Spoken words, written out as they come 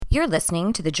You're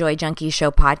listening to the Joy Junkie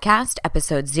Show podcast,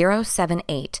 episode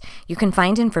 078. You can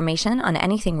find information on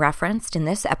anything referenced in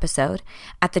this episode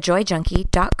at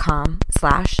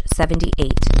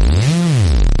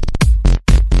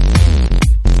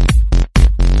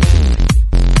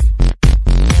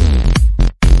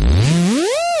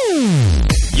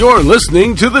You're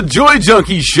listening to the Joy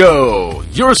Junkie Show,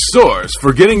 your source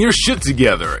for getting your shit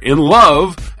together in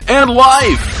love and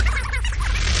life.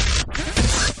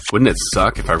 Wouldn't it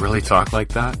suck if I really talked like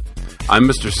that? I'm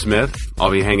Mr. Smith.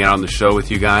 I'll be hanging out on the show with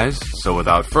you guys. So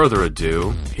without further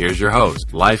ado, here's your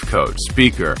host, life coach,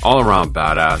 speaker, all-around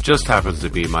badass, just happens to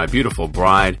be my beautiful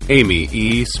bride, Amy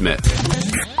E. Smith.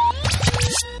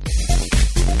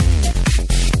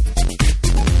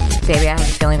 Baby, I have a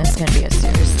feeling this is going to be a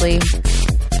seriously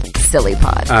silly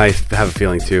pod. I have a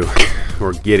feeling too.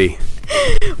 We're giddy.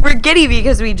 We're giddy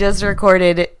because we just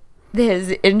recorded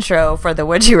his intro for the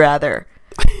Would You Rather.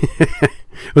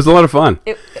 It was a lot of fun.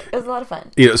 It was a lot of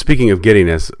fun. You know, speaking of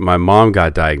giddiness, my mom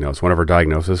got diagnosed. One of her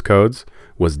diagnosis codes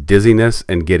was dizziness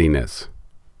and giddiness.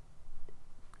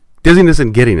 Dizziness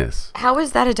and giddiness. How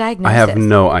is that a diagnosis? I have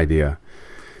no idea.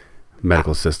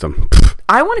 Medical system.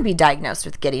 I want to be diagnosed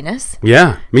with giddiness.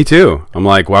 Yeah, me too. I'm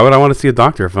like, why would I want to see a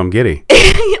doctor if I'm giddy?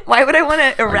 Why would I want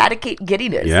to eradicate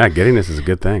giddiness? Yeah, giddiness is a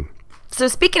good thing. So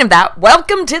speaking of that,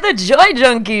 welcome to the Joy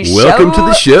Junkie Show. Welcome to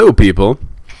the show, people.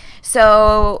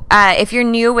 So if you're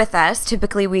new with us,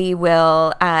 typically we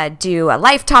will do a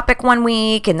life topic one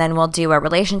week, and then we'll do a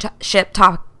relationship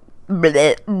topic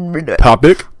the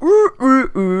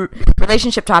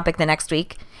next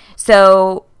week.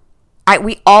 So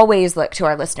we always look to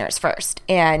our listeners first.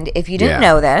 And if you didn't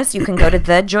know this, you can go to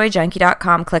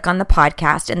thejoyjunkie.com, click on the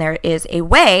podcast, and there is a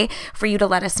way for you to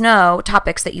let us know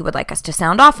topics that you would like us to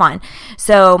sound off on.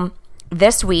 So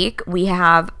this week, we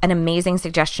have an amazing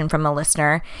suggestion from a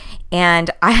listener, and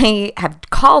I have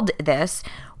called this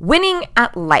Winning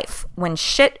at Life, when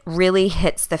shit really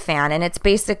hits the fan. And it's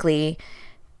basically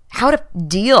how to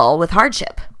deal with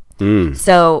hardship.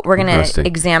 So we're going to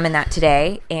examine that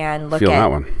today and look at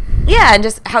that one. Yeah, and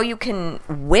just how you can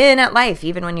win at life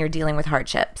even when you're dealing with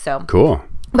hardship. So cool.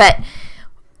 But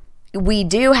we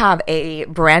do have a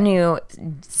brand new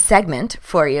segment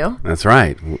for you. That's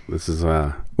right. This is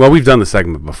well, we've done the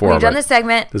segment before. We've done the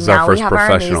segment. This is now our first we have our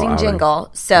professional amazing outing.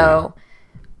 jingle. So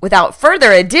without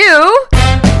further ado,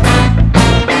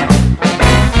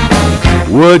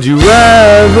 would you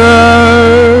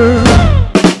rather?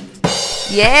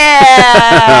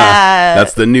 Yeah.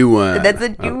 That's the new one. That's a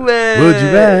new one. Would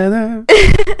you rather?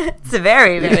 It's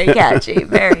very, very catchy.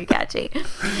 Very catchy.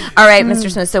 All right, Mr.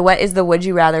 Smith. So what is the would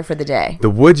you rather for the day? The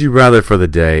would you rather for the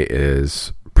day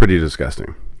is pretty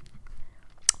disgusting.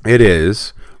 It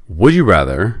is, would you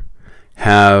rather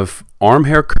have arm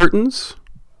hair curtains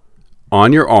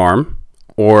on your arm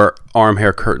or arm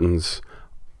hair curtains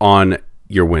on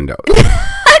your windows?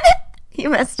 You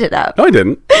messed it up. No, I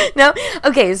didn't. No?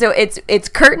 Okay, so it's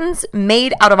curtains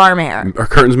made out of arm hair. Or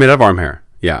curtains made out of arm hair.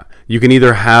 Yeah. You can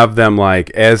either have them like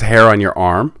as hair on your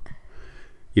arm.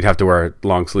 You'd have to wear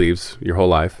long sleeves your whole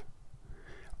life.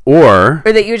 Or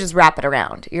that you just wrap it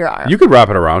around your arm. You could wrap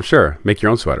it around, sure. Make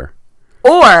your own sweater.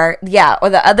 Or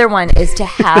the other one is to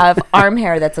have arm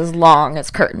hair that's as long as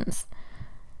curtains.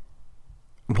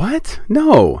 What?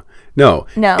 No.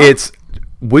 It's,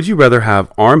 would you rather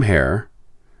have arm hair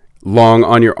long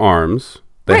on your arms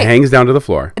that hangs down to the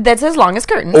floor? That's as long as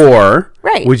curtains. Or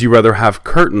would you rather have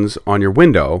curtains on your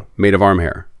window made of arm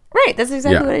hair? Right. That's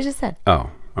exactly what I just said.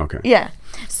 Oh, okay. Yeah.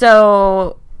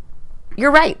 So you're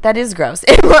right. That is gross.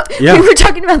 We were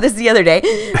talking about this the other day.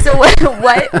 So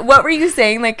what were you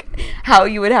saying? Like how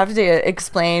you would have to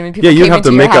explain when people came you'd have into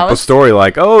to your make house? up a story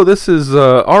like, oh, this is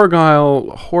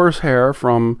Argyle horsehair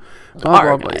from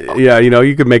Argyle. Yeah,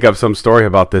 you could make up some story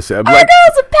about this.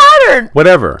 Argyle's a pattern.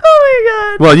 Whatever. Oh my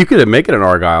god. Well, you could make it an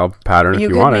Argyle pattern if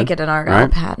you wanted. You could make it an Argyle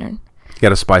pattern. You got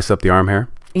to spice up the arm hair.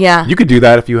 Yeah. You could do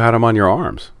that if you had them on your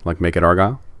arms, like make it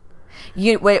Argyle.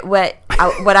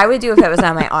 What I would do if it was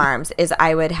on my arms is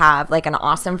I would have like an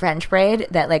awesome French braid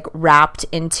that like wrapped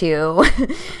into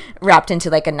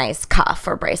like a nice cuff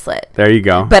or bracelet. There you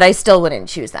go. But I still wouldn't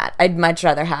choose that. I'd much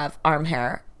rather have arm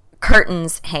hair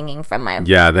curtains hanging from my.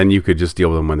 Yeah, then you could just deal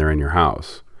with them when they're in your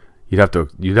house. You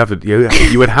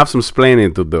would have some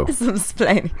splaining to do. Some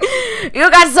splaining.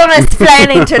 You got some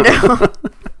splaining to do.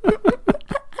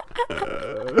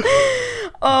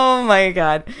 Oh my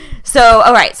god. So,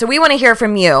 all right. So we want to hear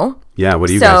from you. Yeah, what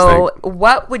do you guys think? So,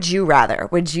 what would you rather?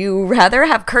 Would you rather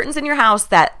have curtains in your house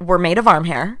that were made of arm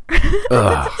hair?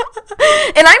 Ugh.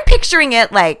 And I'm picturing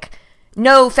it like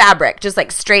no fabric, just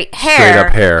like straight Straight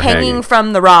up hair hanging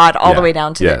from the rod all the way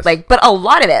down to the, like, but a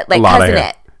lot of it, like cousin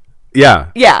it.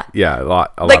 Yeah. Yeah. Yeah, a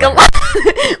lot. Like a lot.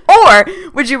 Or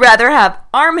would you rather have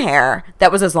arm hair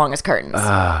that was as long as curtains?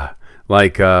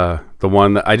 Like the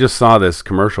one that I just saw this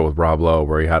commercial with Rob Lowe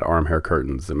where he had arm hair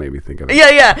curtains that made me think of it.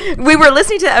 Yeah. We were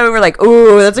listening to that and we were like,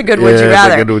 ooh, that's a good would you rather.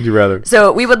 That's a good would you rather.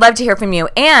 So we would love to hear from you.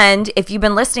 And if you've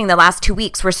been listening the last 2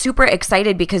 weeks, we're super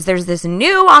excited because there's this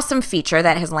new awesome feature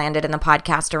that has landed in the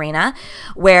podcast arena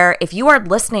where if you are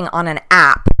listening on an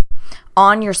app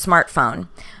on your smartphone,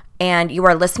 and you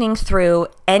are listening through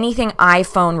anything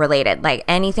iPhone related, like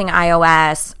anything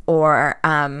iOS or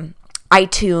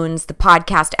iTunes, the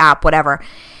podcast app, whatever.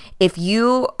 If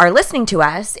you are listening to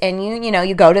us and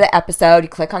you go to the episode, you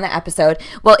click on the episode.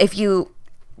 Well, if you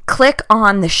click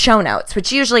on the show notes,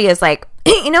 which usually is like,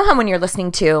 you know how when you're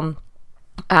listening to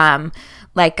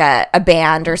like a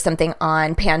band or something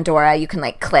on Pandora, you can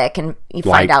like click and you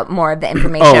find out more of the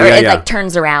information, or it like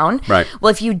turns around. Right.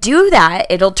 Well, if you do that,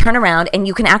 it'll turn around and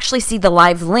you can actually see the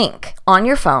live link on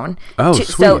your phone. Oh,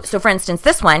 sweet. So for instance,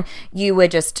 this one, you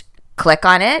would just click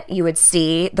on it, you would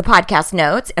see the podcast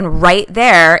notes, and right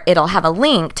there, it'll have a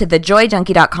link to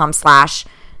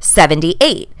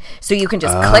thejoyjunkie.com/78. So you can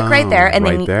just click right there, and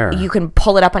then you can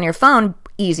pull it up on your phone,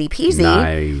 easy peasy.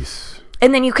 Nice.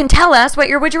 And then you can tell us what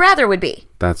your would you rather would be.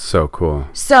 That's so cool.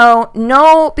 So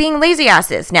no being lazy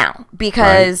asses now,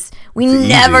 because we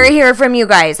never hear from you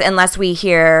guys unless we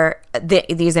hear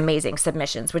these amazing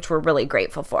submissions, which we're really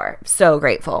grateful for. So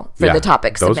grateful for the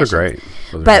topic submissions. Those are great.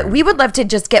 But we would love to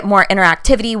just get more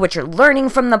interactivity, what you're learning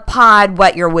from the pod,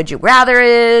 what your would you rather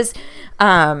is,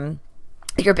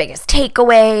 your biggest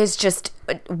takeaways, just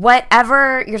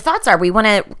whatever your thoughts are. We want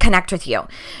to connect with you.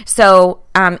 So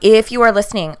if you are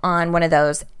listening on one of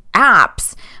those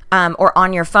apps or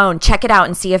on your phone, check it out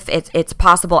and see if it's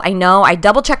possible. I know I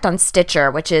double checked on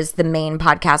Stitcher, which is the main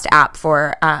podcast app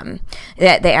for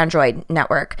the Android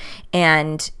network,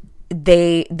 and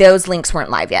those links weren't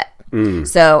live yet.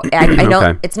 So I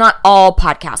know it's not all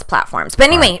podcast platforms. But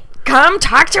anyway, come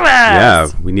talk to us. Yeah,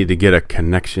 we need to get a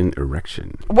connection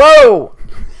erection. Whoa.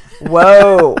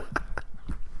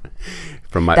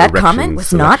 From my that comment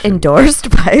was not endorsed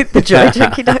by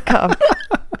thejoyjunkie.com.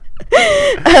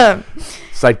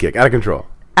 Sidekick, out of control.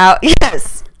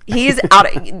 Yes. He's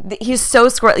so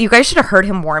squirrely. You guys should have heard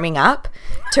him warming up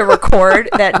to record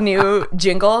that new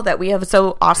jingle that we have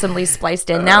so awesomely spliced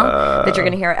in now that you're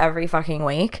going to hear every fucking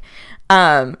week.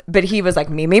 But he was like,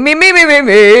 me.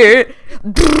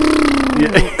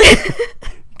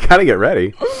 Gotta get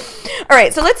ready. All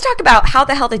right, so let's talk about how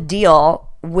the hell to deal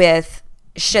with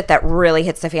shit that really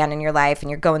hits the fan in your life and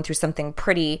you're going through something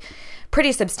pretty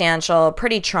substantial,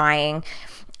 pretty trying.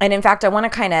 And in fact, I want to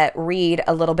kind of read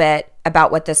a little bit about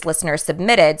what this listener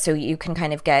submitted so you can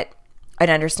kind of get an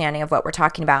understanding of what we're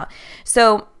talking about.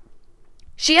 So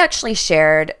she actually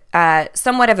shared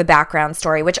somewhat of a background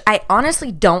story, which I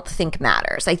honestly don't think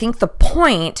matters. I think the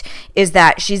point is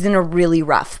that she's in a really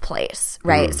rough place,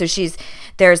 right? So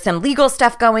there's some legal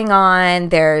stuff going on.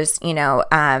 There's,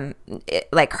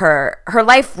 like her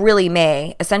life really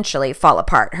may essentially fall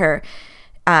apart. Her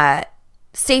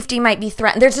safety might be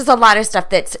threatened. There's just a lot of stuff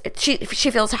that she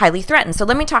feels highly threatened. So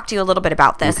let me talk to you a little bit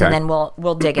about this, and then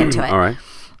we'll dig into it. All right.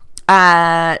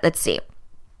 Let's see.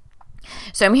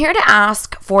 So I'm here to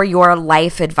ask for your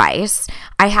life advice.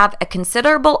 I have a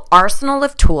considerable arsenal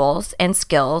of tools and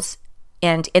skills,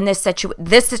 and in this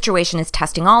situation is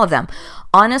testing all of them.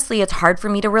 Honestly, it's hard for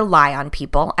me to rely on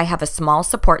people. I have a small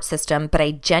support system, but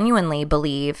I genuinely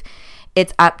believe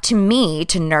it's up to me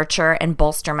to nurture and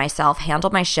bolster myself, handle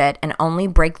my shit, and only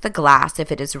break the glass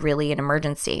if it is really an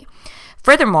emergency.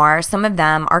 Furthermore, some of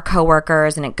them are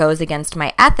coworkers, and it goes against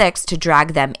my ethics to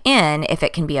drag them in if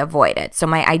it can be avoided. So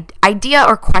my idea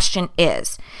or question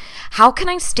is, how can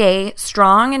I stay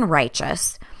strong and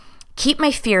righteous, keep my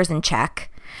fears in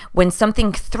check, when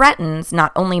something threatens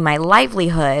not only my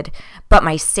livelihood, but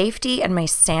my safety and my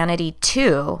sanity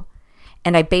too,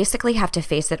 and I basically have to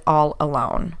face it all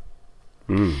alone?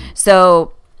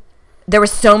 So there were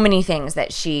so many things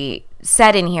that she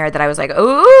said in here that I was like,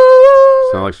 ooh.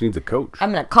 Sounds like she needs a coach.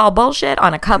 I'm going to call bullshit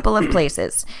on a couple of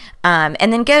places.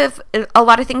 And then give a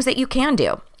lot of things that you can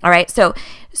do. All right. So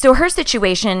her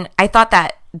situation, I thought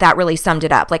that really summed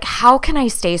it up. Like, how can I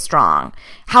stay strong?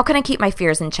 How can I keep my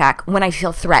fears in check when I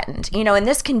feel threatened? And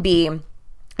this can be,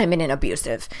 I'm in an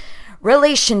abusive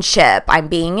relationship, I'm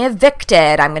being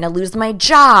evicted, I'm going to lose my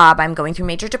job, I'm going through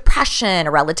major depression,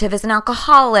 a relative is an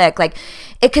alcoholic. Like,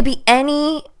 it could be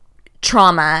any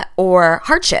trauma or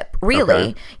hardship,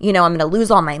 really. Okay. I'm going to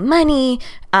lose all my money.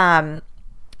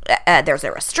 There's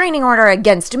a restraining order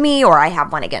against me, or I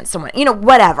have one against someone,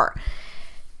 whatever.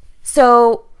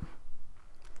 So,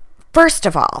 first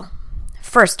of all,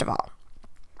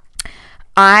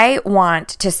 I want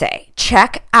to say,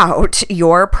 check out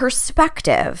your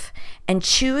perspective and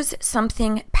choose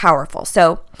something powerful.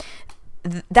 So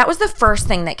that was the first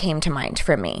thing that came to mind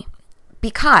for me,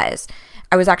 because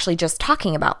I was actually just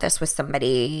talking about this with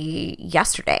somebody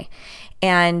yesterday.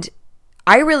 And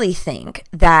I really think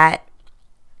that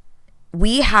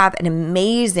we have an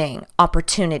amazing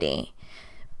opportunity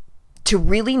to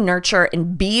really nurture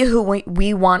and be who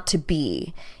we want to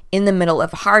be in the middle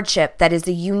of hardship. That is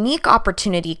a unique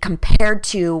opportunity compared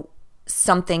to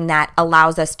something that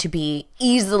allows us to be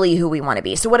easily who we want to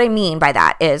be. So what I mean by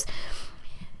that is,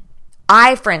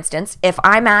 for instance, if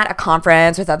I'm at a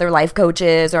conference with other life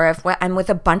coaches, or if I'm with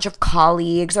a bunch of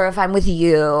colleagues, or if I'm with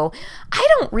you, I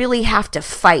don't really have to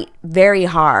fight very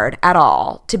hard at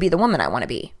all to be the woman I want to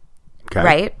be. Okay.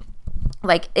 Right?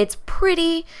 Like, it's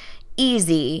pretty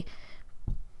easy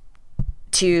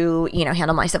to,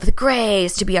 handle myself with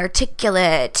grace, to be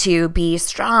articulate, to be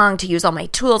strong, to use all my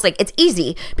tools. Like, it's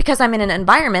easy because I'm in an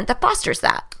environment that fosters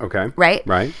that. Okay. Right?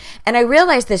 Right. And I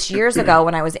realized this years ago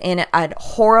when I was in a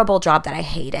horrible job that I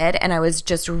hated, and I was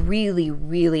just really,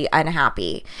 really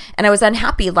unhappy. And I was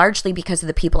unhappy largely because of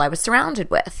the people I was surrounded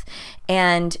with.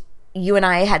 And you and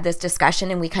I had this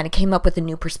discussion, and we kind of came up with a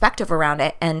new perspective around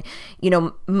it. And,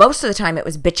 most of the time it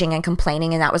was bitching and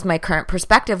complaining. And that was my current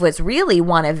perspective, was really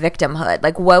one of victimhood.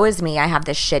 Like, woe is me, I have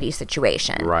this shitty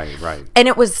situation. Right. And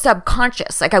it was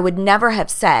subconscious. Like, I would never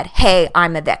have said, hey,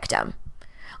 I'm a victim.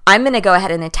 I'm going to go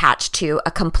ahead and attach to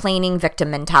a complaining victim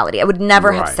mentality. I would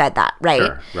never have said that, right?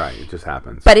 Sure. Right. It just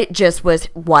happens. But it just was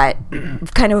what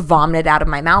kind of vomited out of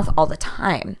my mouth all the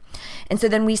time. And so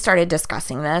then we started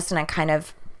discussing this, and I kind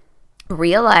of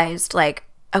realized, like,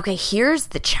 okay, here's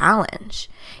the challenge.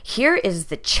 Here is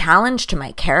the challenge to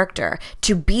my character,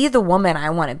 to be the woman I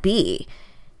want to be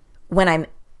when I'm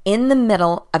in the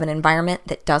middle of an environment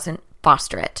that doesn't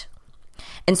foster it.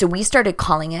 And so we started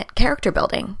calling it character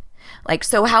building. Like,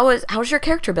 so how's your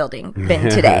character building been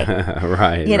today?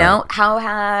 Right.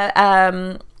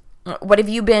 What have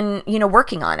you been,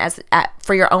 working on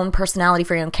for your own personality,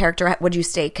 for your own character? What did you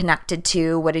stay connected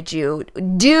to? What did you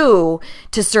do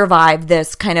to survive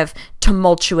this kind of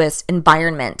tumultuous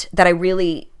environment that I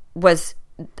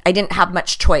didn't have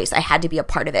much choice. I had to be a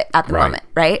part of it at the moment,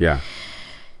 right? Yeah.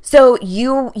 So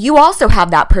you also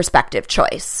have that perspective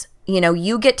choice.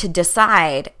 You get to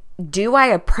decide, do I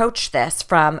approach this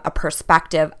from a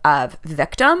perspective of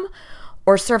victim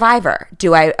or survivor?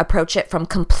 Do I approach it from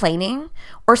complaining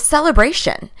or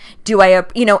celebration? Do I,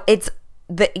 it's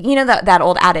that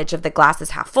old adage of the glass is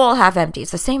half full, half empty.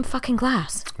 It's the same fucking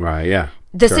glass. Right. Yeah.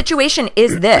 The situation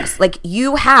is this, like,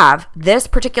 you have this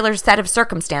particular set of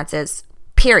circumstances,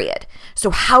 period.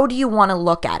 So how do you want to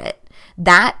look at it?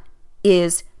 That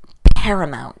is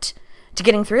paramount to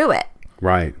getting through it.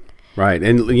 Right. Right.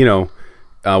 And,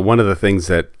 one of the things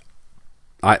that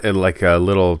like a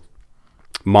little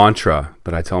mantra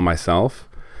that I tell myself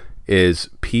is,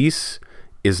 peace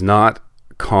is not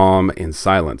calm in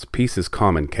silence. Peace is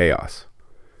calm in chaos.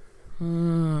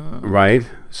 Right?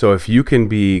 So if you can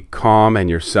be calm and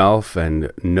yourself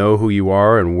and know who you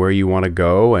are and where you want to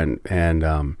go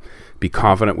and be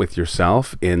confident with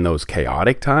yourself in those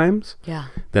chaotic times,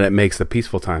 then it makes the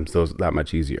peaceful times that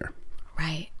much easier.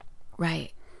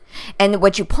 Right. And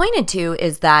what you pointed to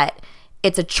is that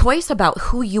it's a choice about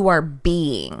who you are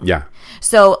being. Yeah.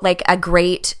 So, like, a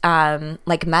great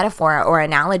metaphor or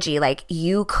analogy, like,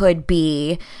 you could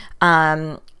be,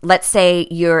 let's say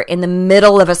you're in the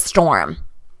middle of a storm,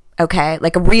 okay?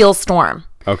 Like a real storm.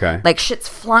 Okay. Like, shit's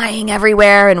flying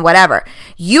everywhere and whatever.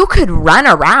 You could run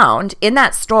around in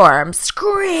that storm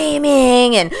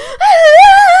screaming and,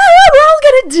 we're all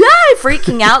gonna die,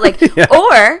 freaking out. Like,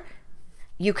 or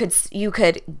you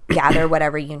could gather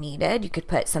whatever you needed. You could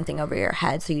put something over your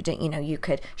head so you didn't, you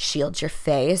could shield your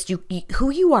face. Who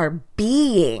you are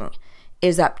being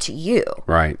is up to you.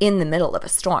 Right. In the middle of a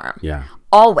storm. Yeah.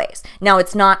 Always. Now,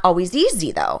 it's not always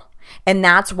easy, though. And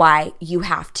that's why you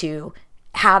have to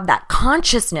have that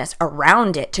consciousness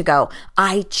around it to go,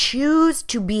 I choose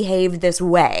to behave this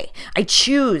way. I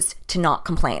choose to not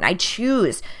complain. I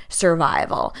choose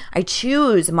survival. I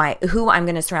choose who I'm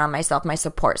going to surround myself, my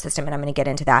support system, and I'm going to get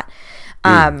into that.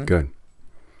 Good.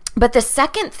 But the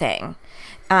second thing,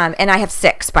 and I have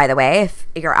 6, by the way, if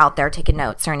you're out there taking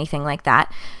notes or anything like that.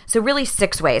 So really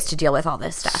 6 ways to deal with all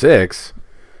this stuff. 6?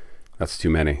 That's too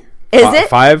many. Is it?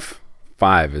 5?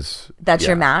 5 is... That's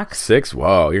your max? 6?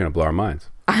 Whoa, you're going to blow our minds.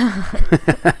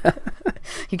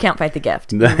 You can't fight the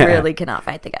gift. You really cannot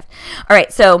fight the gift. All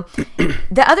right. So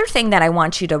the other thing that I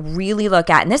want you to really look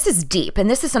at, and this is deep, and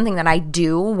this is something that I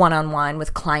do one-on-one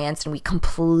with clients, and we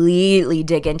completely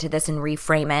dig into this and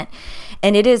reframe it,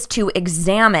 and it is to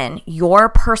examine your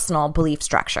personal belief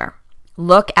structure.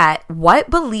 Look at what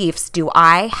beliefs do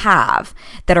I have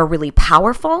that are really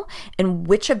powerful and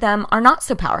which of them are not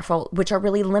so powerful, which are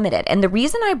really limited. And the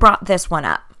reason I brought this one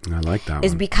up I like that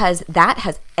is one. because that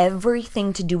has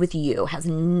everything to do with you, has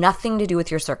nothing to do with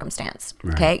your circumstance.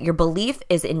 Right. Okay? Your belief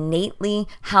is innately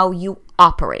how you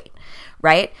operate,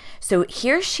 right? So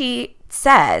here she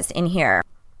says in here,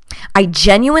 I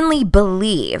genuinely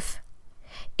believe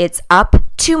it's up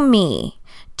to me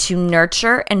to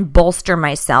nurture and bolster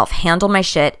myself, handle my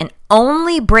shit, and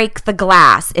only break the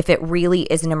glass if it really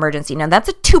is an emergency. Now, that's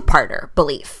a two-parter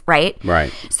belief, right?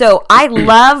 Right. So I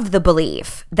love the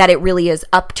belief that it really is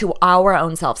up to our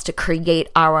own selves to create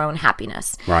our own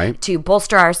happiness, Right. to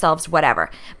bolster ourselves,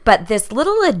 whatever. But this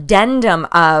little addendum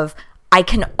of I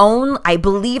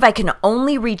believe I can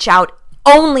only reach out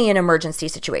only in emergency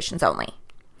situations only.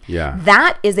 Yeah.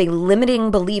 That is a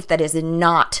limiting belief that is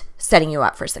not setting you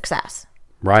up for success.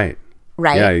 Right.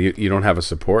 Right? Yeah, you don't have a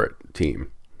support team.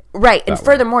 Right. And way.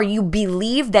 furthermore, you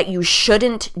believe that you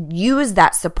shouldn't use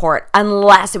that support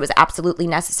unless it was absolutely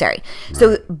necessary. Right.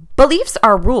 So beliefs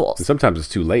are rules. And sometimes it's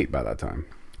too late by that time.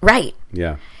 Right.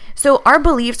 Yeah. So our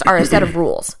beliefs are a set of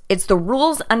rules. It's the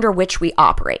rules under which we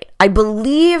operate. I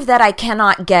believe that I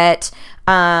cannot get,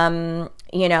 like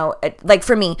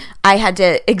for me, I had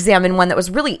to examine one that was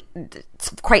really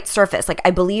quite surface. Like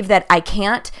I believe that I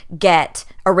can't get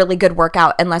a really good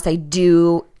workout unless I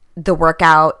do the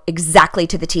workout exactly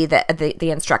to the T that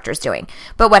the instructor's doing.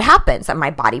 But what happens?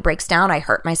 My body breaks down. I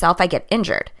hurt myself. I get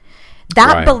injured.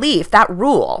 That Right. belief, that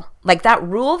rule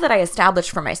that I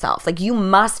established for myself, like you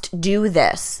must do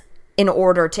this in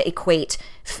order to equate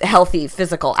healthy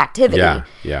physical activity. Yeah.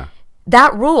 Yeah.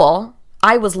 That rule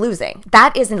I was losing.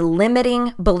 That is a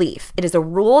limiting belief. It is a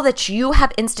rule that you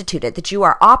have instituted, that you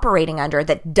are operating under,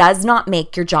 that does not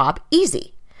make your job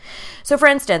easy. So for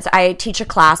instance, I teach a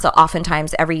class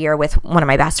oftentimes every year with one of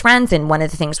my best friends, and one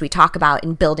of the things we talk about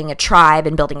in building a tribe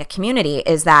and building a community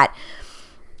is that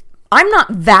I'm not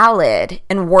valid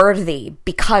and worthy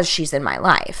because she's in my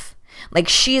life. Like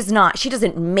she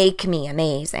doesn't make me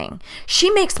amazing. She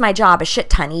makes my job a shit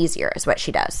ton easier is what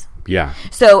she does. Yeah.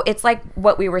 So it's like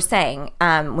what we were saying,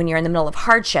 when you're in the middle of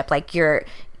hardship, like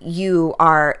you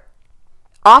are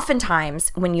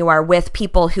oftentimes when you are with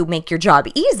people who make your job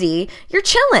easy, you're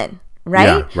chilling, right?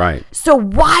 Yeah, right. So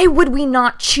why would we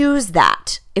not choose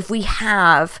that if we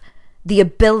have the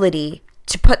ability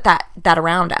to put that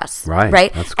around us? Right.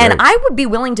 Right. That's great. And I would be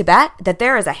willing to bet that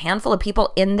there is a handful of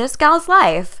people in this gal's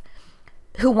life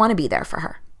who want to be there for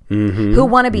her. Mm-hmm. Who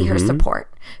want to be her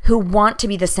support, who want to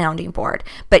be the sounding board.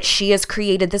 But she has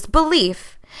created this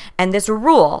belief and this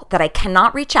rule that I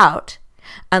cannot reach out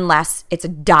unless it's a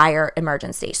dire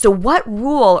emergency. So what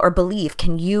rule or belief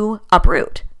can you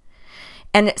uproot?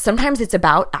 And sometimes it's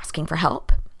about asking for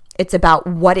help. It's about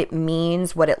what it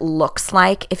means, what it looks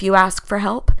like if you ask for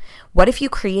help. What if you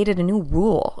created a new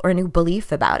rule or a new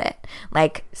belief about it?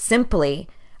 Like simply,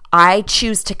 I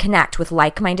choose to connect with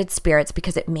like-minded spirits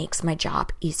because it makes my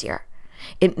job easier.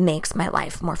 It makes my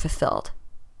life more fulfilled.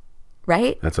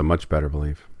 Right? That's a much better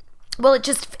belief. Well, it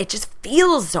just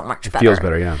feels so much better. Feels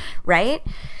better, yeah. Right?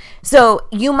 So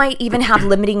you might even have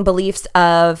limiting beliefs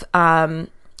of, I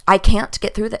can't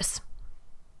get through this.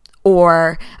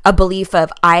 Or a belief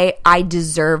of, I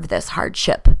deserve this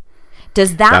hardship.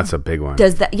 That's a big one.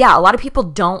 Yeah, a lot of people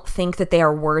don't think that they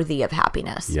are worthy of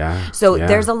happiness. Yeah. So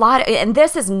there's a lot, and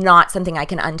this is not something I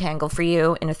can untangle for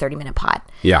you in a 30-minute pod.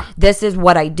 Yeah. This is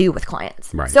what I do with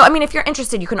clients. Right. So, I mean, if you're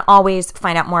interested, you can always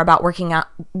find out more about working with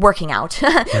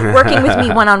me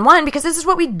one-on-one, because this is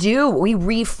what we do. We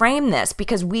reframe this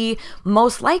because we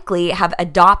most likely have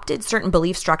adopted certain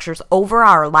belief structures over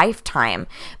our lifetime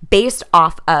based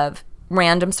off of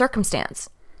random circumstance.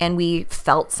 And we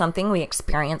felt something, we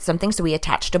experienced something, so we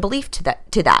attached a belief to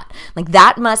that. Like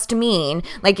that must mean,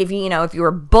 like if you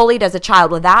were bullied as a child,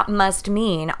 well, that must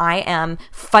mean I am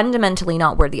fundamentally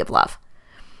not worthy of love,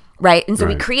 right? And so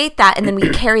we create that, and then we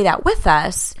carry that with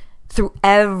us through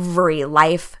every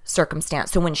life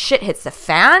circumstance. So when shit hits the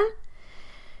fan,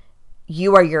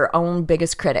 you are your own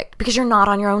biggest critic because you're not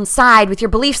on your own side with your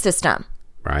belief system.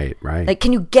 Right. Like,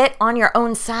 can you get on your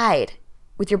own side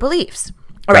with your beliefs?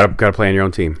 Got to play on your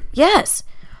own team. Yes.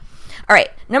 All right.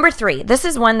 Number 3. This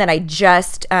is one that I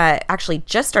just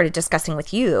started discussing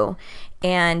with you.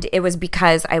 And it was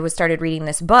because I started reading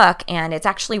this book, and it's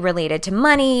actually related to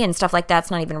money and stuff like that.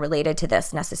 It's not even related to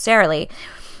this necessarily.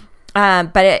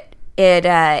 But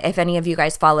if any of you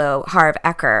guys follow Harv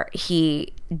Eker,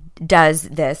 he does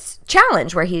this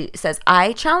challenge where he says,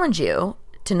 I challenge you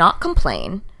to not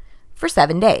complain for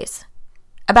 7 days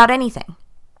about anything.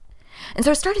 And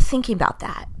so I started thinking about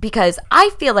that because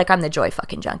I feel like I'm the joy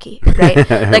fucking junkie, right? Like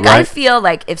Right. I feel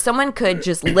like if someone could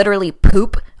just literally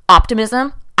poop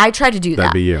optimism, I try to do that.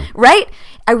 That'd be you. Right?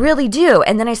 I really do.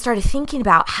 And then I started thinking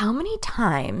about how many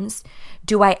times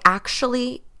do I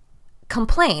actually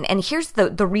complain? And here's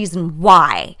the reason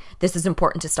why this is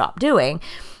important to stop doing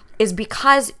is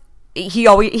because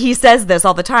he says this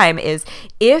all the time is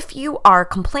if you are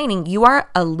complaining, you are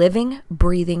a living,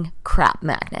 breathing crap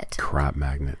magnet. Crap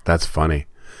magnet. That's funny.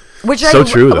 Which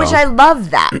True, though. Which I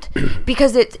love that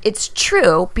because it's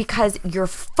true because your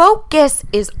focus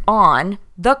is on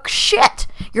the shit.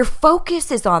 Your focus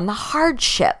is on the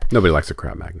hardship. Nobody likes a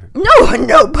crap magnet. No,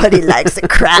 nobody likes a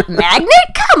crap magnet.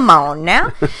 Come on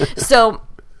now. So,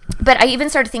 but I even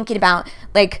started thinking about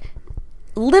like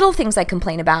little things I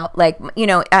complain about. Like,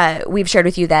 we've shared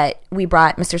with you that we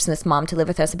brought Mr. Smith's mom to live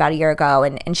with us about a year ago,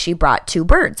 and she brought 2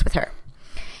 birds with her.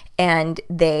 And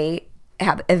they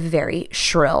have a very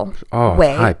shrill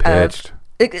way high-pitched.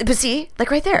 But see,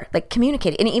 like right there, like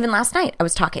communicating. And even last night I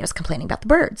was complaining about the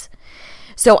birds.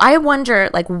 So I wonder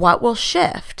like what will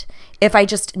shift if I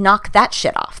just knock that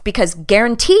shit off, because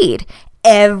guaranteed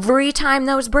every time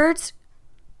those birds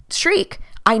shriek,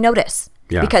 I notice.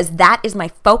 Yeah. Because that is my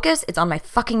focus. It's on my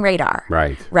fucking radar.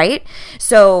 Right?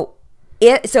 So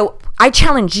I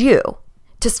challenge you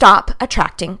to stop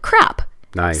attracting crap.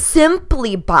 Nice.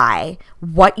 Simply by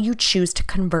what you choose to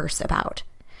converse about.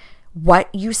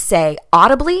 What you say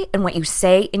audibly and what you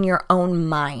say in your own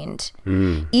mind.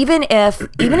 Even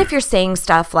if you're saying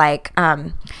stuff like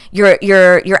you're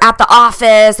at the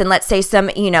office and let's say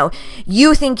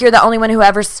you think you're the only one who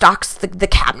ever stocks the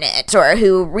cabinet or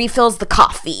who refills the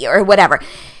coffee or whatever,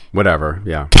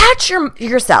 yeah, catch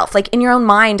yourself like in your own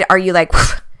mind. Are you like,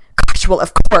 gosh, well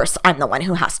of course I'm the one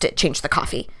who has to change the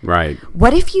coffee, right?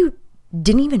 What if you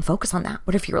didn't even focus on that?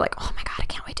 What if you were like, oh my god, I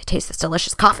can't wait to taste this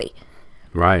delicious coffee?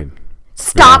 Right.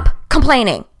 Stop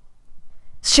complaining.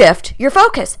 Shift your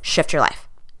focus. Shift your life.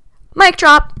 Mic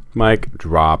drop. Mic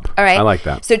drop. All right. I like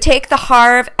that. So take the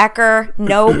Harv Eker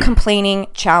no complaining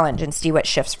challenge and see what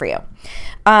shifts for you.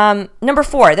 Number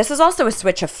 4, this is also a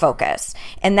switch of focus.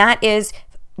 And that is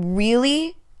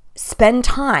really spend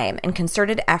time and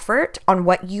concerted effort on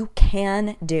what you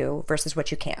can do versus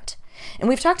what you can't. And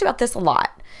we've talked about this a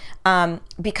lot.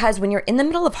 Because when you're in the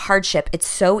middle of hardship, it's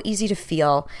so easy to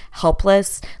feel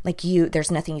helpless. Like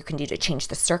there's nothing you can do to change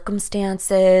the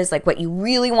circumstances. Like what you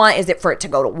really want is for it to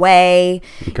go away.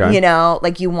 Okay.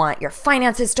 Like you want your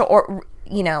finances to,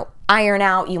 iron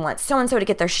out. You want so-and-so to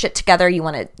get their shit together. You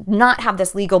want to not have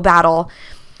this legal battle.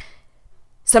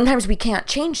 Sometimes we can't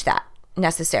change that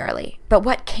necessarily. But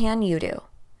what can you do?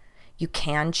 You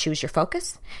can choose your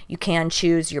focus. You can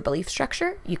choose your belief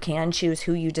structure. You can choose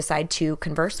who you decide to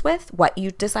converse with, what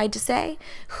you decide to say,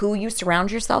 who you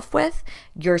surround yourself with,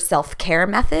 your self-care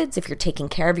methods, if you're taking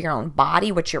care of your own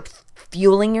body, what you're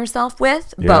fueling yourself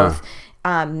with, both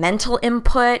mental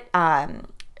input,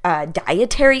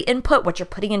 dietary input, what you're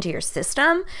putting into your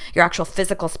system, your actual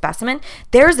physical specimen.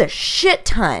 There's a shit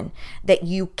ton that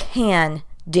you can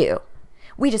do.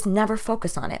 We just never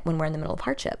focus on it when we're in the middle of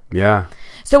hardship. Yeah.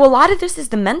 So a lot of this is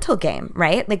the mental game,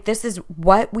 right? Like this is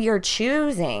what we are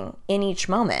choosing in each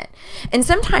moment. And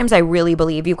sometimes I really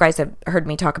believe, you guys have heard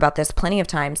me talk about this plenty of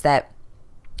times, that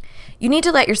you need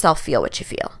to let yourself feel what you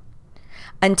feel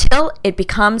until it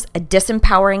becomes a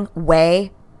disempowering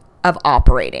way of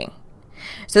operating.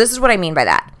 So this is what I mean by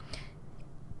that.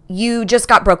 You just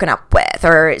got broken up with,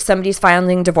 or somebody's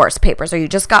filing divorce papers, or you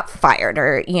just got fired,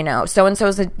 or,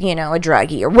 so-and-so's a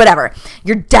druggie or whatever.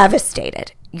 You're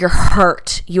devastated. You're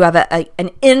hurt. You have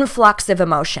an influx of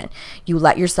emotion. You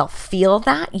let yourself feel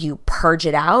that. You purge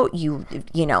it out. You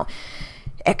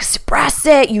express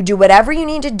it. You do whatever you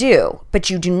need to do, but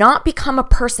you do not become a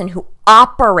person who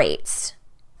operates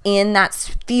in that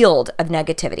field of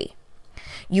negativity.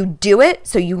 You do it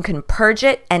so you can purge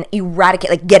it and eradicate,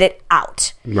 like get it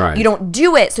out. Right. You don't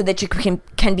do it so that you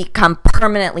can become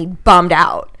permanently bummed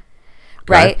out.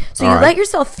 Right? Okay. So you let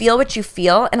yourself feel what you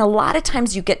feel. And a lot of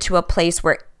times you get to a place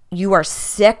where you are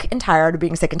sick and tired of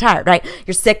being sick and tired, right?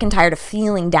 You're sick and tired of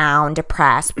feeling down,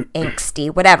 depressed,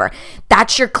 angsty, whatever.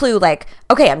 That's your clue. Like,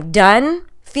 okay, I'm done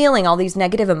feeling all these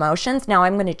negative emotions. Now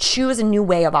I'm going to choose a new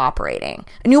way of operating,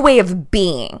 a new way of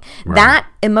being. Right. That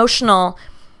emotional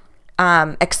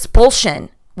expulsion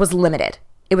was limited.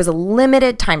 It was a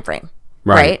limited time frame.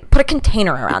 right? Put a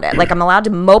container around it. Like, I'm allowed to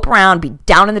mope around, be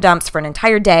down in the dumps for an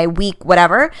entire day, week,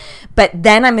 whatever. But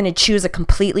then I'm going to choose a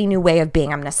completely new way of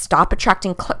being. I'm going to stop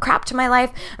attracting crap to my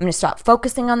life. I'm going to stop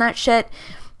focusing on that shit.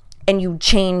 And you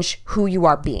change who you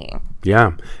are being.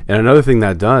 Yeah. And another thing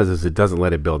that does is it doesn't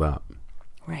let it build up.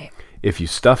 Right. If you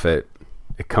stuff it,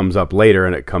 it comes up later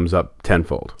and it comes up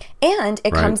tenfold. And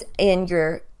it comes in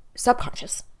your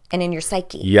subconscious and in your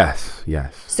psyche. Yes,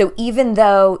 yes. So even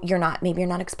though maybe you're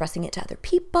not expressing it to other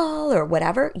people or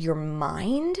whatever, your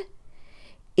mind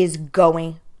is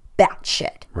going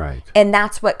batshit. Right. And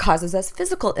that's what causes us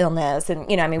physical illness. And,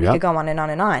 we could go on and on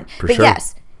and on. But sure.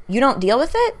 Yes, you don't deal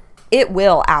with it, it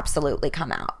will absolutely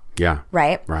come out. Yeah.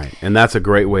 Right? Right. And that's a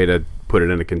great way to put it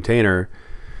in a container,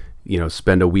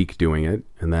 spend a week doing it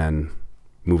and then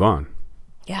move on.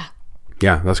 Yeah.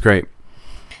 Yeah, that's great.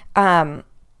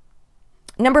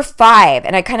 Number 5,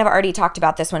 and I kind of already talked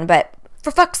about this one, but for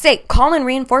fuck's sake, call in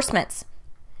reinforcements.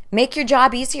 Make your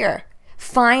job easier.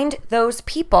 Find those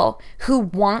people who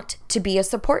want to be a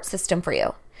support system for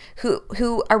you,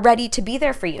 who are ready to be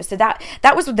there for you. So that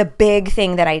was the big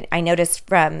thing that I noticed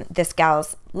from this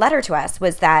gal's letter to us,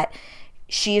 was that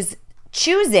she's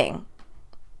choosing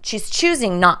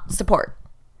not support.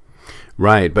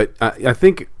 Right. But I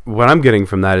think what I'm getting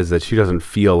from that is that she doesn't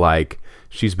feel like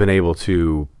she's been able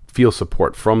to feel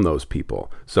support from those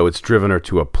people. So it's driven her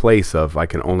to a place of, I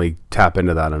can only tap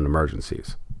into that in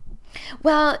emergencies.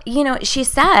 Well, she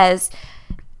says,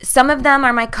 some of them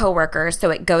are my coworkers, so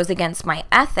it goes against my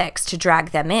ethics to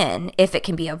drag them in if it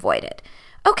can be avoided.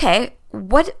 Okay,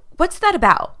 what's that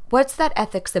about? What's that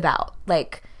ethics about?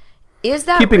 Like, is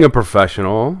that... Keeping a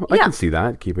professional. I can see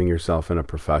that. Keeping yourself in a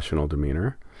professional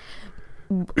demeanor.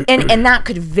 And that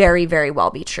could very, very well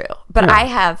be true. But I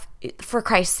have, for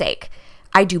Christ's sake,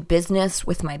 I do business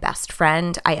with my best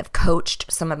friend. I have coached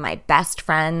some of my best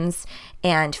friends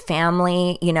and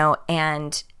family,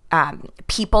 and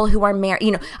people who are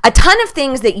married, a ton of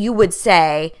things that you would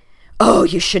say, oh,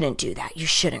 you shouldn't do that. You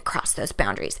shouldn't cross those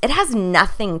boundaries. It has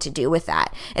nothing to do with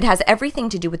that. It has everything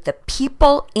to do with the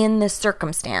people in the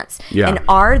circumstance. Yeah. And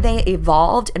are they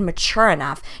evolved and mature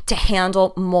enough to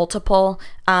handle multiple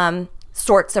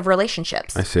sorts of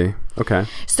relationships? I see. Okay.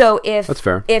 So that's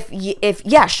fair. If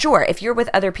sure. If you're with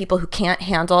other people who can't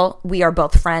handle, we are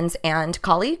both friends and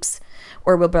colleagues,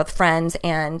 or we're both friends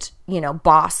and,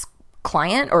 boss,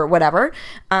 client, or whatever,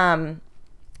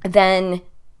 then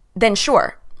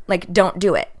sure, like, don't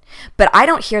do it. But I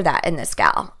don't hear that in this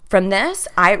gal. From this,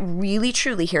 I really,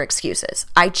 truly hear excuses.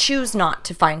 I choose not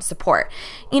to find support.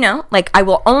 Like, I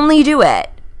will only do it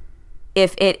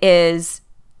if it is,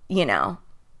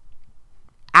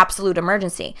 absolute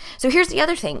emergency. So here's the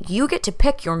other thing. You get to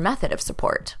pick your method of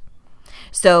support.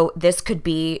 So this could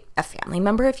be a family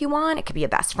member if you want. It could be a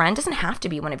best friend. It doesn't have to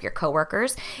be one of your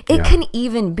coworkers. It can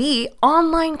even be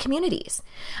online communities.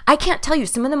 I can't tell you,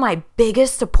 some of my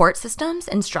biggest support systems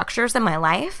and structures in my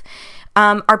life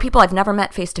are people I've never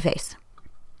met face to face.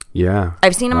 Yeah.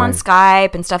 I've seen them on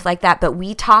Skype and stuff like that, but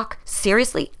we talk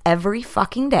seriously every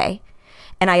fucking day,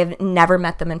 and I have never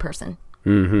met them in person.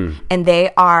 Mm-hmm. And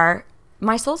they are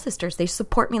my soul sisters. They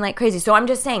support me like crazy. So I'm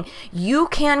just saying, you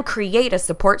can create a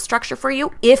support structure for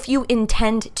you if you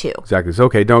intend to. Exactly. It's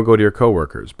okay. Don't go to your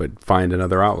coworkers, but find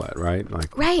another outlet, right?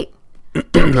 Right.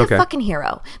 Don't be a fucking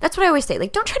hero. That's what I always say.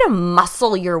 Like, don't try to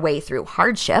muscle your way through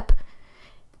hardship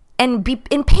and be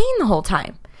in pain the whole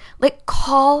time. Like,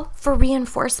 call for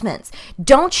reinforcements.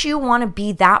 Don't you want to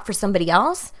be that for somebody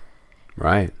else?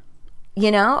 Right.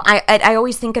 I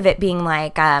always think of it being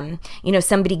like,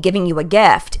 somebody giving you a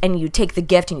gift and you take the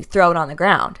gift and you throw it on the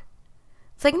ground.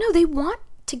 It's like, no, they want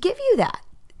to give you that.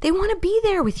 They want to be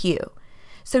there with you.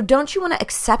 So don't you want to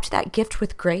accept that gift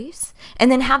with grace and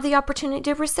then have the opportunity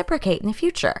to reciprocate in the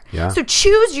future? Yeah. So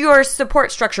choose your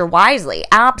support structure wisely.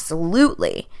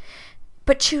 Absolutely.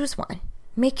 But choose one.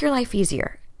 Make your life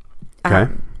easier.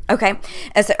 Okay. Okay.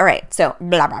 All right. So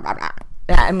blah, blah, blah, blah.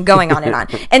 I'm going on and on.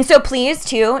 And so please,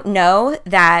 too, know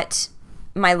that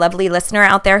my lovely listener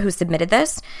out there who submitted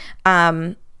this,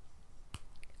 I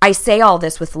say all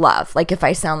this with love. Like, if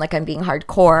I sound like I'm being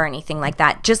hardcore or anything like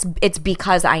that, it's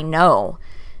because I know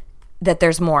that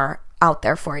there's more out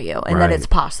there for you and that it's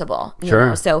possible.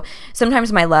 Sure. So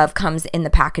sometimes my love comes in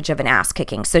the package of an ass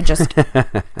kicking. So just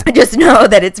know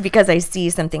that it's because I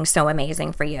see something so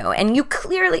amazing for you. And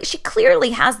she clearly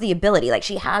has the ability, like,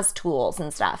 she has tools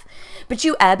and stuff, but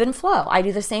you ebb and flow. I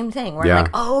do the same thing where I'm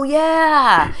like, oh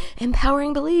yeah,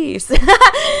 empowering beliefs.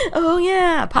 Oh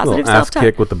yeah, positive self-talk. Ass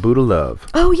kick with the boot of love.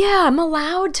 Oh yeah, I'm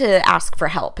allowed to ask for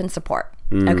help and support.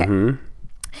 Mm-hmm. Okay.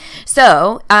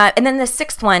 So, and then the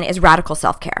 6th one is radical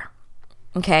self-care.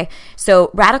 Okay, so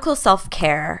radical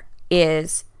self-care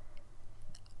is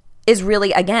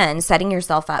really, again, setting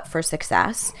yourself up for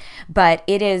success. But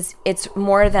it's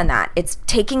more than that. It's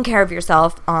taking care of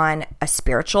yourself on a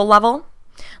spiritual level.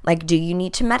 Like, do you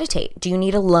need to meditate? Do you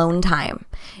need alone time?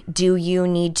 Do you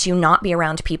need to not be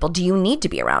around people? Do you need to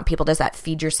be around people? Does that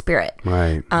feed your spirit?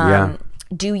 Right. Yeah.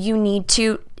 Do you need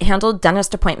to handle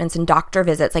dentist appointments and doctor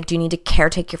visits? Like, do you need to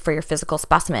caretake for your physical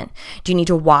specimen? Do you need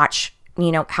to watch,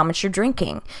 how much you're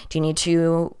drinking? Do you need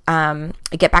to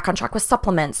get back on track with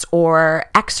supplements or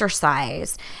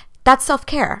exercise? That's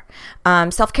self-care.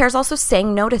 Self-care is also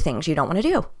saying no to things you don't want to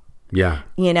do. Yeah.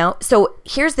 So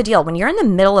here's the deal. When you're in the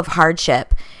middle of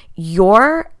hardship,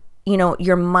 your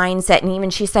mindset, and even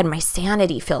she said, my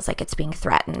sanity feels like it's being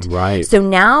threatened. Right. So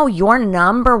now your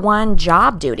number one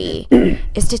job duty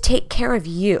is to take care of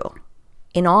you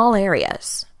in all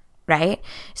areas, right?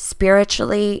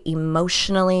 Spiritually,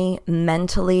 emotionally,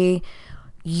 mentally.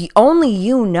 Only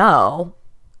you know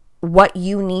what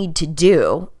you need to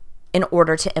do in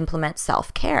order to implement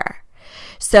self-care.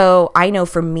 So I know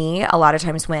for me, a lot of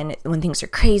times when things are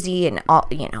crazy and all,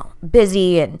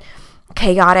 busy and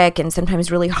chaotic and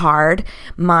sometimes really hard,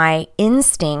 my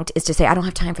instinct is to say, I don't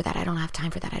have time for that. I don't have time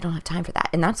for that. I don't have time for that.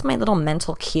 And that's my little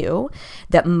mental cue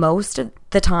that most of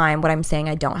the time what I'm saying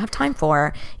I don't have time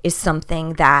for is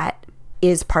something that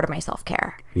is part of my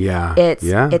self-care. Yeah.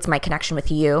 It's my connection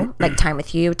with you, like time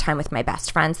with you, time with my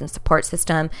best friends and support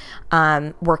system,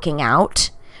 working out,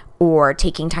 or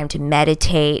taking time to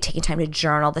meditate, taking time to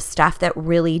journal, the stuff that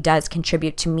really does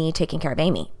contribute to me taking care of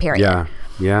Amy, period.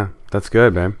 Yeah. That's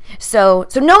good, babe. So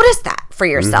notice that for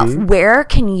yourself. Mm-hmm. Where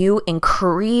can you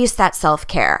increase that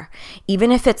self-care?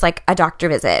 Even if it's like a doctor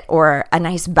visit or a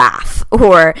nice bath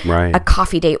or a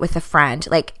coffee date with a friend.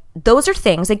 Like, those are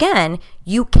things, again,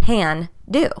 you can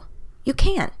do. You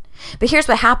can. But here's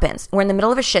what happens. We're in the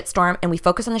middle of a shitstorm and we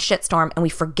focus on the shitstorm and we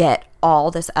forget all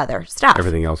this other stuff.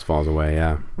 Everything else falls away,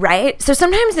 yeah. Right? So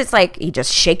sometimes it's like you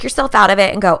just shake yourself out of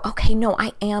it and go, okay, no,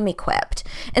 I am equipped.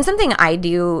 And something I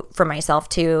do for myself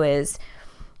too is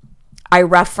I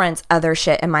reference other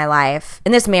shit in my life.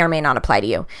 And this may or may not apply to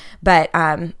you. But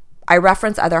I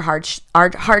reference other hard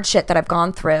shit that I've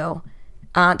gone through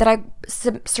that I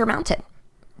surmounted,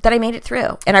 that I made it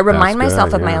through. And I remind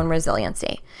myself of my own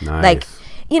resiliency. Nice. Like,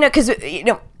 because,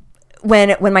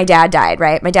 when my dad died,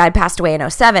 right? My dad passed away in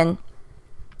 2007,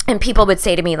 and people would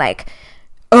say to me like,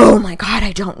 oh my God,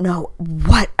 I don't know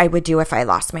what I would do if I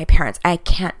lost my parents. I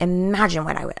can't imagine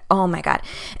what I would, oh my God.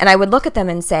 And I would look at them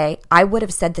and say, I would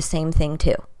have said the same thing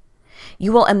too.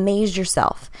 You will amaze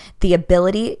yourself. The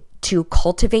ability to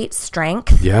cultivate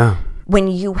strength when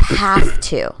you have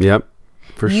to. Yep,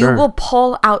 for sure. You will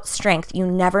pull out strength you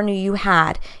never knew you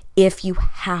had if you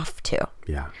have to.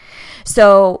 Yeah.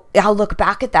 So I'll look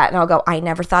back at that and I'll go, I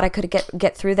never thought I could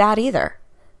get through that either.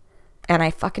 And I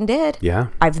fucking did. Yeah.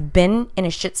 I've been in a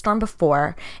shitstorm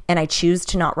before, and I choose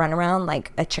to not run around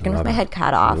like a chicken with my head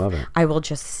cut off. I love it. I will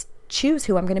just choose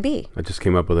who I'm going to be. I just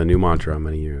came up with a new mantra on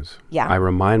many years. Yeah. I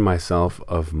remind myself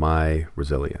of my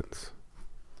resilience.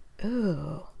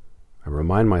 Ooh. I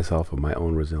remind myself of my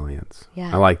own resilience.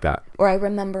 Yeah. I like that. Or I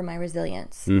remember my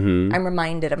resilience. Mm-hmm. I'm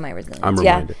reminded of my resilience. I'm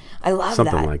reminded. Yeah. I love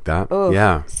something that. like that. Ooh,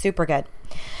 yeah. Super good.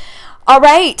 All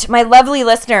right, my lovely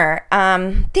listener,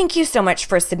 thank you so much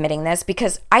for submitting this,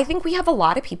 because I think we have a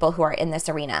lot of people who are in this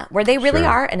arena where they really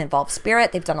are an involved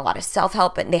spirit. They've done a lot of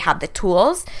self-help and they have the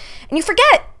tools, and you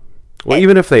forget. Well,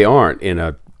 even if they aren't in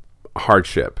a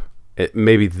hardship,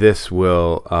 maybe this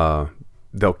will,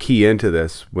 they'll key into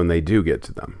this when they do get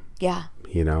to them. Yeah.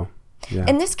 Yeah.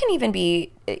 And this can even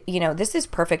be, this is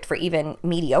perfect for even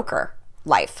mediocre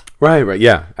life. Right.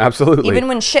 Yeah, absolutely. Even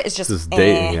when shit is just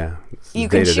you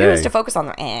can choose to focus on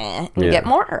the and you get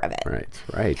more of it.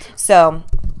 Right. So,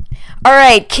 all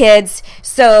right, kids.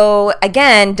 So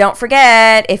again, don't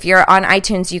forget, if you're on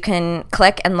iTunes, you can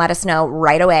click and let us know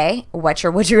right away what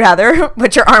your would you rather,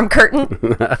 what your arm curtain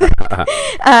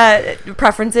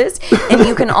preferences, and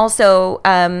you can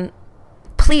also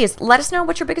please let us know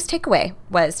what your biggest takeaway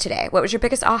was today. What was your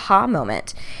biggest aha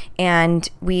moment? And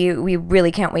we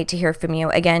really can't wait to hear from you.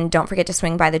 Again, don't forget to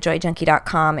swing by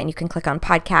thejoyjunkie.com and you can click on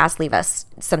podcast, leave us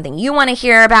something you want to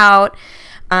hear about.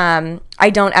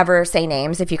 I don't ever say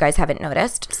names if you guys haven't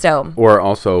noticed. So, or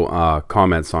also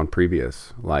comments on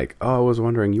previous, like, oh, I was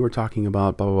wondering, you were talking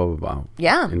about blah, blah, blah, blah.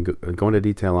 Yeah. And go into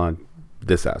detail on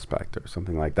this aspect or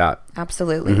something like that.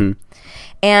 Absolutely. Mm-hmm.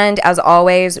 And as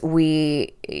always,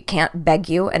 we can't beg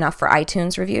you enough for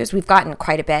iTunes reviews. We've gotten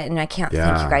quite a bit, and I can't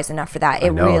thank you guys enough for that. It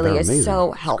really is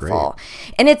so helpful.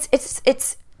 And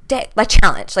it's day, like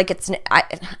challenge. Like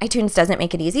iTunes doesn't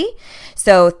make it easy.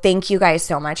 So thank you guys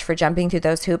so much for jumping through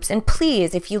those hoops. And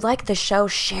please, if you like the show,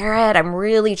 share it. I'm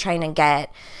really trying to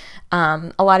get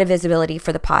a lot of visibility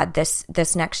for the pod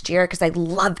this next year because I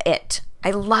love it.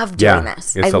 I love doing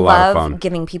this. It's a lot of fun.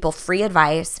 Giving people free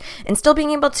advice and still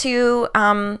being able to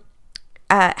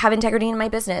have integrity in my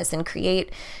business and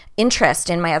create interest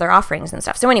in my other offerings and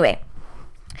stuff. So anyway,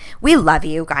 we love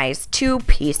you guys to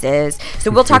pieces.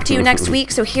 So we'll talk to you next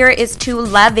week. So here is to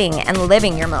loving and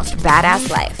living your most badass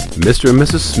life. Mr. and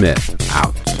Mrs. Smith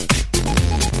out.